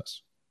the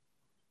business.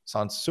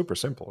 Sounds super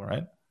simple,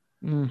 right?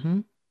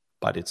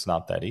 But it's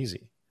not that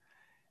easy.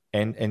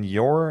 And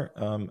you're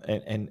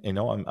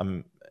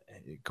I'm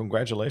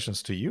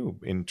congratulations to you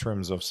in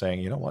terms of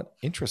saying, you know what,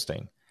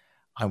 interesting.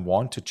 I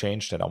want to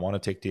change that. I want to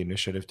take the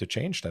initiative to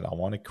change that. I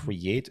want to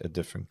create a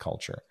different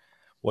culture.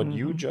 What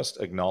you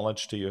just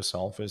acknowledged to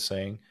yourself is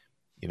saying,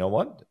 you know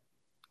what,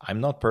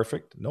 I'm not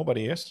perfect.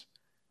 Nobody is.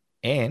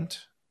 And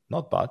I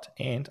want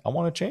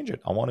to change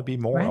it. I want to be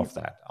more of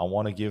that. I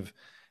want to give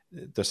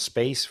the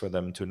space for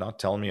them to not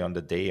tell me on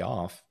the day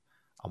off.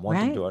 I want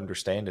them to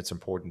understand it's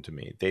important to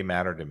me. They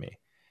matter to me.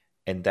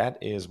 And that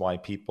is why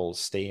people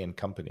stay in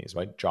companies,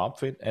 right? Job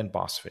fit and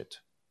boss fit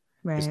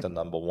is the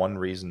number one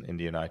reason in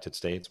the United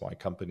States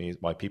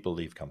why people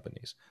leave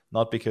companies.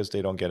 Not because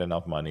they don't get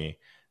enough money.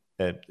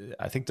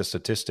 I think the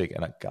statistic,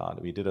 and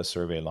we did a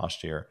survey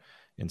last year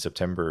in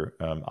September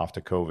after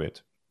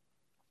COVID,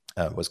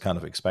 was kind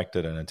of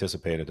expected and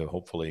anticipated to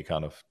hopefully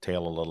kind of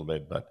tail a little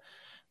bit, but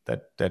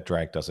that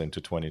dragged us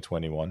into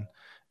 2021.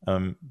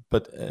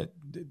 But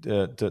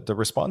the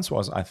response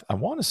was, I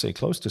want to say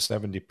close to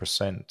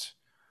 70%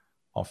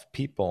 of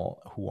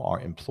people who are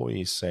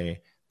employees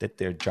say that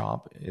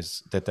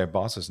their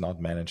boss is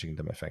not managing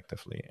them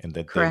effectively, and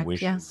that they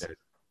wish their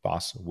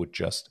boss would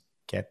just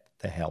get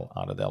the hell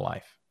out of their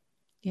life.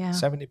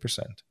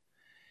 70%.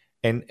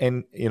 And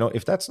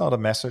if that's not a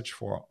message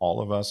for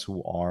all of us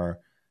who are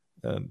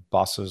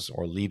bosses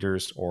or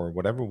leaders or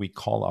whatever we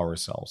call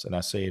ourselves, and I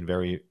say it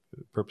very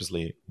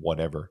purposely,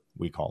 whatever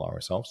we call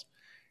ourselves,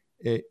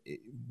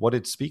 what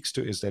it speaks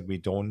to is that we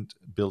don't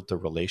build the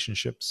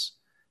relationships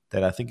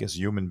that I think as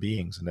human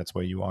beings, and that's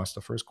why you asked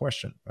the first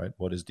question, right?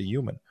 What is the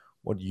human?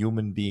 What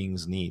human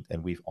beings need,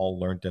 and we've all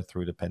learned that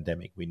through the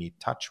pandemic. We need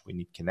touch, we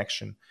need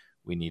connection,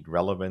 we need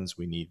relevance,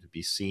 we need to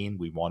be seen,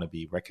 we want to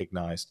be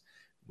recognized,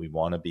 we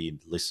want to be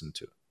listened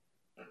to.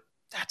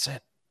 That's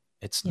it.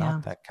 It's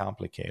not that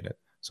complicated.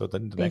 So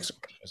then the next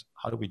question is,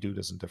 how do we do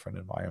this in different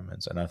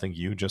environments? And I think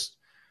you just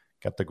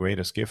got the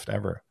greatest gift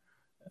ever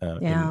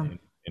in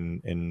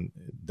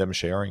them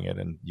sharing it,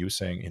 and you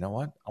saying, you know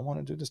what, I want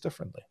to do this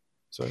differently.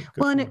 So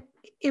and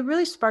it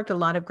really sparked a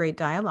lot of great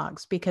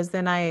dialogues, because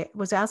then I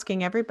was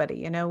asking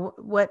everybody,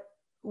 what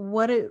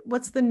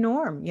what's the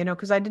norm,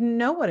 because I didn't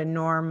know what a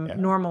Yeah.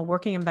 normal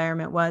working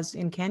environment was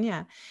in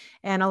Kenya.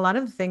 And a lot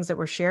of the things that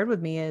were shared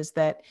with me is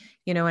that,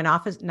 in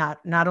office,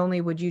 not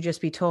only would you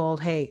just be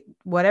told, hey,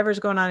 whatever's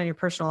going on in your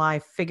personal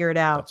life, figure it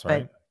out, That's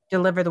right. but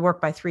deliver the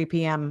work by 3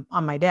 p.m.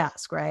 on my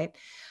desk, right?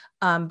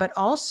 But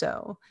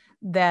also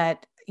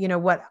that,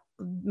 what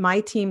my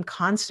team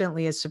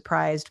constantly is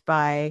surprised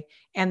by,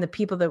 and the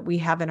people that we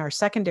have in our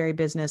secondary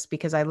business,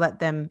 because I let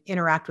them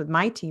interact with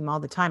my team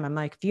all the time. I'm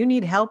like, if you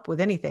need help with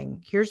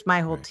anything, here's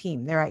my whole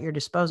team. They're at your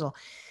disposal.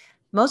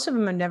 Most of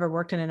them have never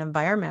worked in an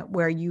environment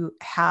where you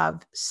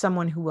have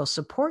someone who will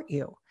support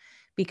you,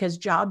 because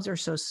jobs are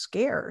so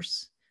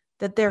scarce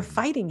that they're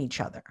fighting each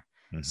other.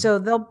 So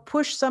they'll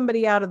push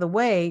somebody out of the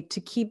way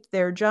to keep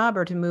their job,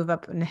 or to move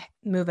up and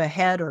move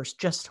ahead, or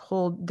just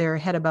hold their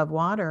head above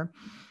water.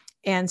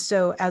 And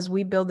so as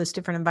we build this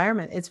different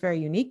environment, it's very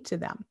unique to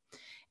them.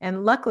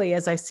 And luckily,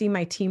 as I see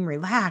my team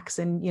relax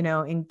and,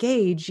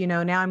 engage,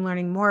 now I'm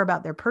learning more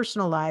about their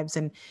personal lives,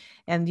 and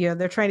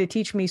they're trying to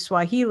teach me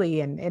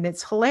Swahili, and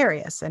it's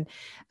hilarious. And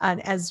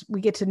as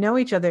we get to know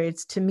each other,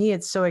 to me,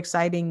 it's so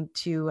exciting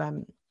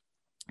to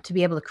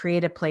be able to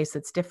create a place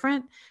that's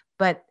different,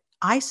 but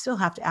I still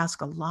have to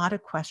ask a lot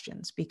of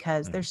questions,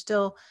 because there's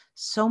still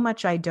so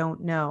much I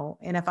don't know.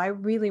 And if I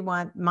really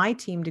want my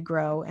team to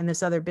grow and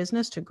this other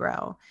business to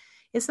grow,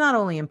 it's not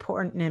only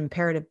important and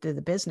imperative to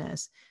the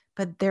business,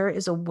 but there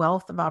is a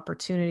wealth of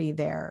opportunity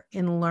there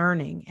in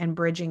learning and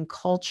bridging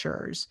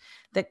cultures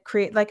that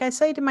create, like I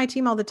say to my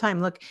team all the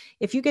time, look,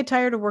 if you get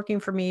tired of working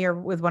for me or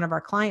with one of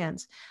our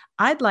clients,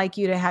 I'd like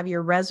you to have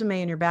your resume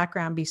and your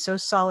background be so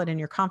solid and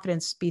your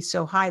confidence be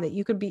so high that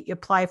you could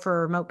apply for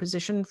a remote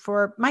position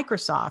for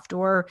Microsoft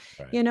or,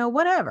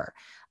 whatever.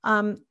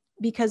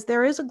 Because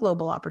there is a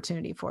global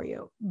opportunity for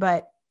you,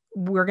 but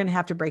we're going to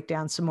have to break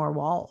down some more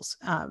walls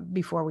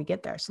before we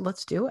get there. So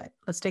let's do it.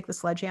 Let's take the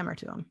sledgehammer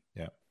to them.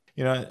 Yeah.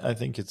 I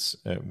think it's,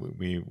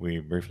 we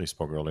briefly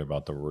spoke earlier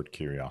about the word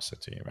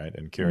curiosity, right?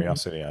 And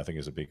curiosity, I think,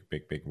 is a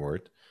big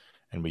word,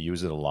 and we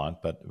use it a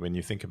lot. But when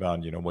you think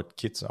about, what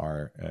kids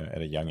are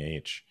at a young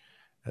age,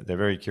 they're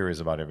very curious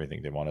about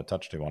everything. They want to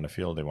touch, they want to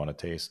feel, they want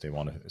to taste, they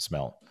want to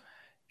smell.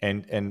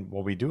 And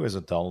what we do as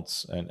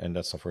adults, and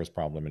that's the first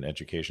problem in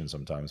education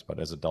sometimes, but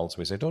as adults,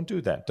 we say, don't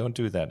do that.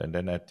 And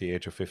then at the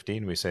age of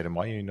 15, we say to them,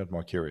 why are you not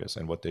more curious?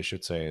 And what they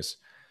should say is,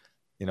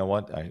 you know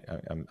what,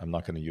 I'm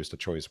not going to use the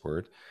choice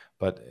word,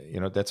 but,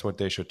 that's what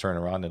they should turn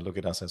around and look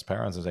at us as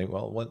parents and say,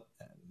 well, what,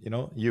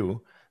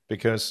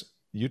 because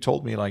you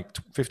told me like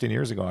 15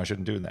 years ago I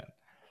shouldn't do that.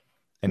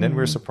 And then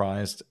we're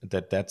surprised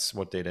that that's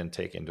what they then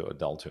take into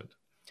adulthood.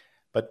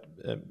 But,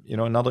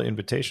 another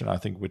invitation, I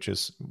think, which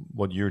is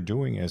what you're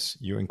doing, is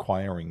you're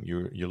inquiring,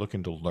 you're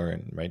looking to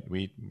learn, right?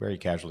 We very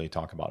casually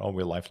talk about,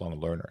 we're lifelong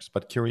learners,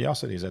 but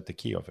curiosity is at the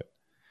key of it.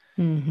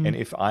 And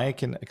if I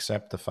can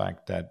accept the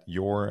fact that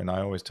and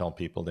I always tell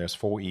people there's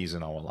 4 E's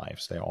in our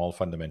lives, they're all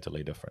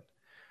fundamentally different.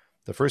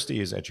 The first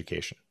E is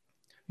education.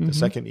 The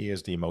second E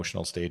is the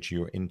emotional stage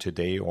you're in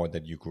today or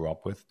that you grew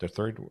up with. The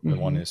third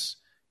one is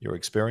your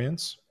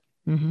experience.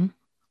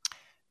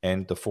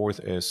 And the fourth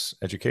is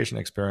education,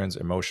 experience,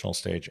 emotional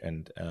stage,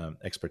 and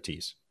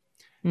expertise.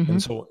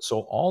 And so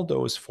all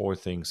those 4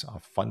 things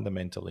are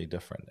fundamentally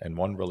different. And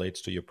one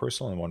relates to your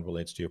personal and one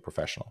relates to your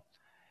professional.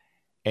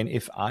 And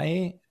if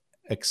I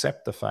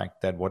accept the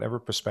fact that whatever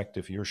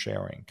perspective you're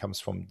sharing comes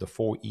from the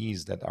 4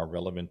 E's that are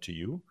relevant to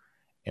you,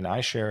 and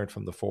I share it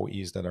from the 4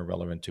 E's that are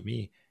relevant to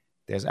me,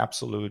 there's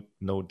absolute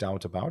no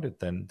doubt about it.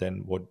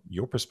 Then what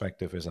your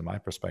perspective is and my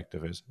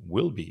perspective is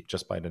will be,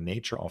 just by the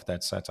nature of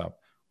that setup,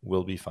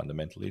 will be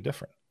fundamentally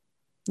different.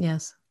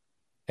 Yes.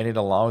 And it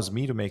allows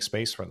me to make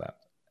space for that.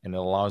 And it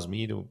allows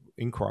me to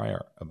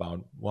inquire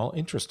about, well,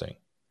 interesting,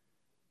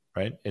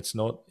 right? It's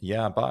not,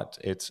 but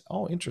it's,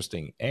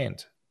 interesting.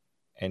 And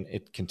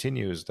it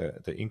continues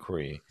the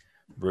inquiry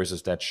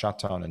versus that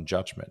shutdown and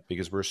judgment,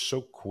 because we're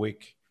so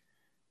quick,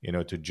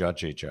 to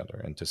judge each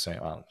other and to say,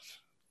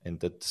 and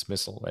the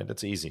dismissal, right?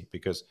 That's easy,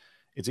 because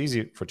it's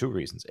easy for 2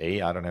 reasons.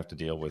 A, I don't have to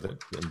deal with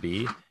it. And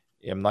B,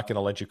 I'm not going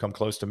to let you come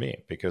close to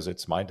me, because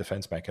it's my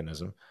defense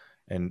mechanism.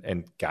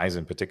 And guys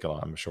in particular,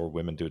 I'm sure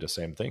women do the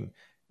same thing.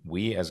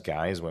 We as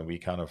guys, when we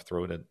kind of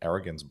throw that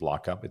arrogance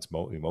block up, it's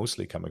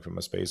mostly coming from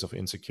a space of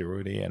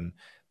insecurity, and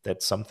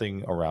that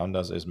something around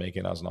us is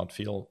making us not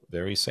feel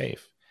very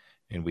safe.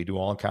 And we do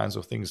all kinds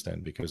of things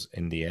then, because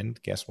in the end,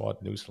 guess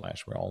what?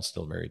 Newsflash, we're all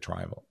still very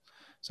tribal.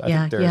 So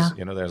I think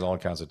there's all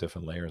kinds of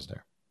different layers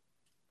there.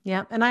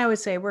 Yeah. And I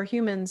always say we're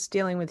humans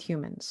dealing with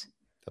humans.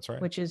 That's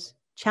right. Which is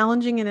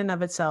challenging in and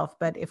of itself.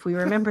 But if we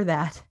remember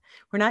that,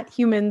 we're not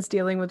humans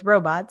dealing with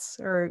robots,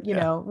 or,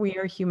 we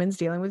are humans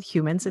dealing with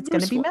humans. It's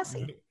going to be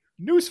messy.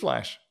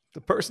 Newsflash,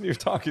 the person you're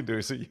talking to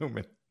is a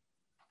human.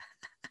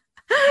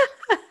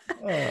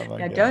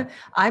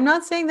 I'm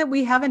not saying that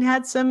we haven't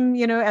had some,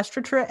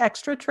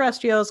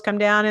 extraterrestrials come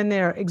down and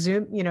they're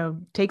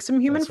take some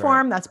human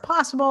form. That's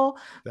possible,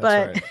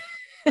 but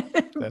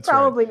That's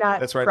probably right. not.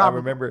 That's right. Probably.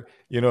 I remember,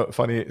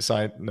 funny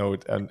side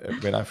note, and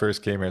when I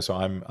first came here, so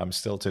I'm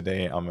still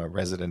today, I'm a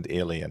resident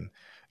alien.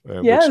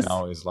 which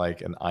now is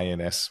like an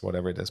INS,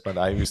 whatever it is. But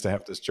I used to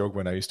have this joke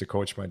when I used to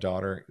coach my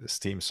daughter, this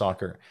team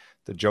soccer.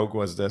 The joke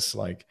was this,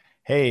 like,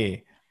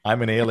 hey,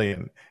 I'm an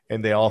alien.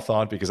 And they all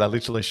thought, because I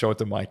literally showed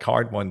them my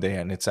card one day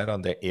and it said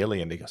on there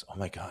alien. They goes, oh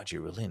my God,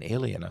 you're really an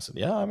alien. I said,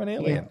 yeah, I'm an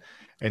alien.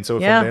 And so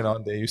from then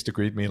on, they used to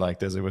greet me like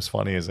this. It was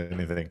funny as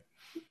anything.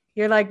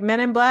 You're like Men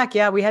in Black.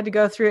 Yeah, we had to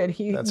go through it.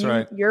 That's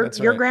right.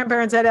 Your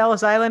grandparents at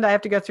Ellis Island. I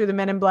have to go through the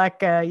Men in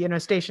Black,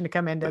 station to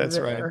come into. That's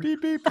right.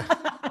 Beep, beep.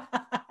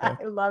 I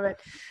love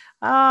it.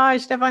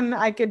 Stefan,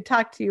 I could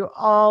talk to you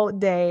all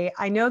day.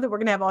 I know that we're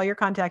going to have all your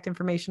contact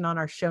information on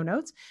our show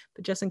notes,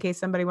 but just in case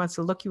somebody wants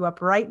to look you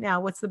up right now,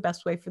 what's the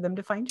best way for them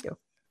to find you?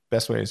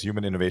 Best way is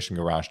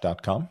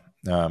humaninnovationgarage.com.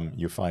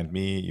 You find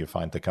me, you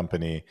find the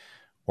company,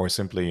 or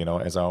simply,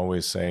 as I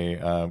always say,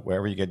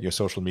 wherever you get your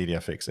social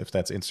media fix. If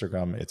that's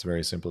Instagram, it's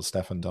very simple,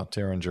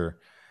 Stefan.Theringer,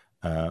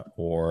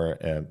 or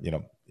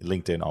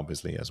LinkedIn,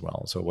 obviously, as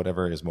well. So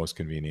whatever is most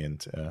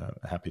convenient,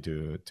 happy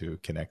to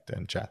connect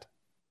and chat.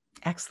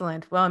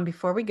 Excellent. Well, and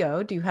before we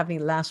go, do you have any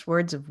last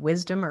words of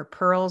wisdom or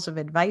pearls of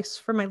advice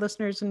for my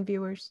listeners and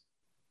viewers?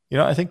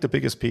 I think the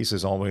biggest piece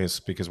is always,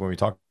 because when we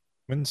talk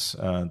humans,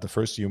 the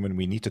first human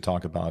we need to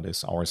talk about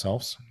is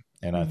ourselves.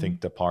 And I think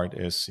the part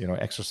is,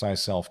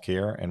 exercise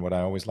self-care. And what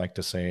I always like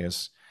to say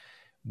is,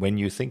 when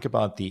you think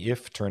about the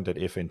if, turn that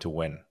if into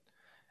when.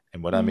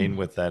 And what I mean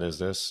with that is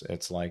this: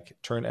 it's like,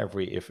 turn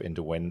every if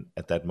into when.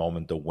 At that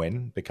moment, the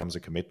when becomes a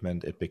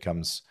commitment. It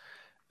becomes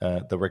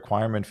the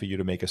requirement for you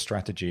to make a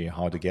strategy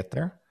how to get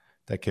there.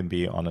 That can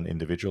be on an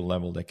individual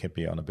level, that can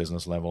be on a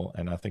business level.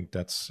 And I think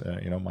that's,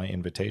 my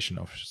invitation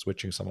of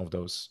switching some of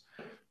those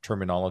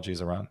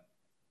terminologies around.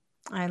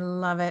 I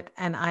love it.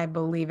 And I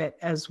believe it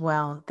as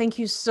well. Thank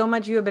you so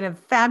much. You have been a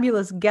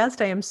fabulous guest.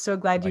 I am so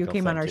glad you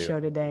came on our show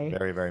today.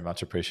 Very, very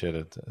much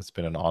appreciated. It's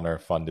been an honor,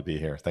 fun to be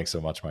here. Thanks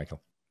so much,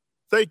 Michael.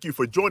 Thank you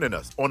for joining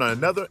us on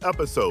another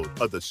episode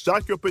of the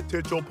Shock Your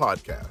Potential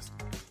podcast.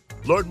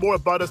 Learn more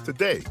about us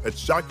today at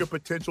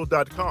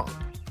shockyourpotential.com,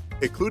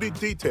 including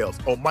details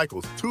on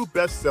Michael's 2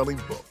 best-selling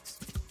books.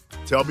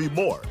 Tell me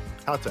more,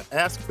 how to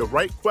ask the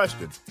right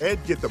questions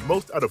and get the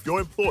most out of your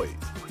employees,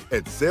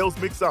 and Sales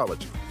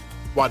Mixology,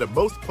 why the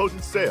most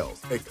potent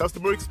sales and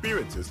customer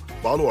experiences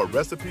follow a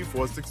recipe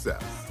for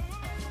success.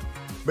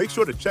 Make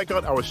sure to check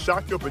out our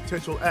Shock Your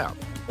Potential app,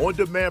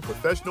 on-demand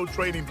professional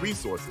training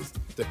resources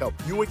to help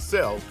you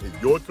excel in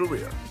your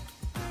career.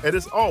 And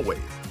as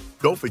always,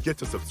 don't forget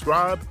to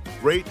subscribe,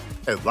 rate,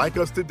 and like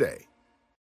us today.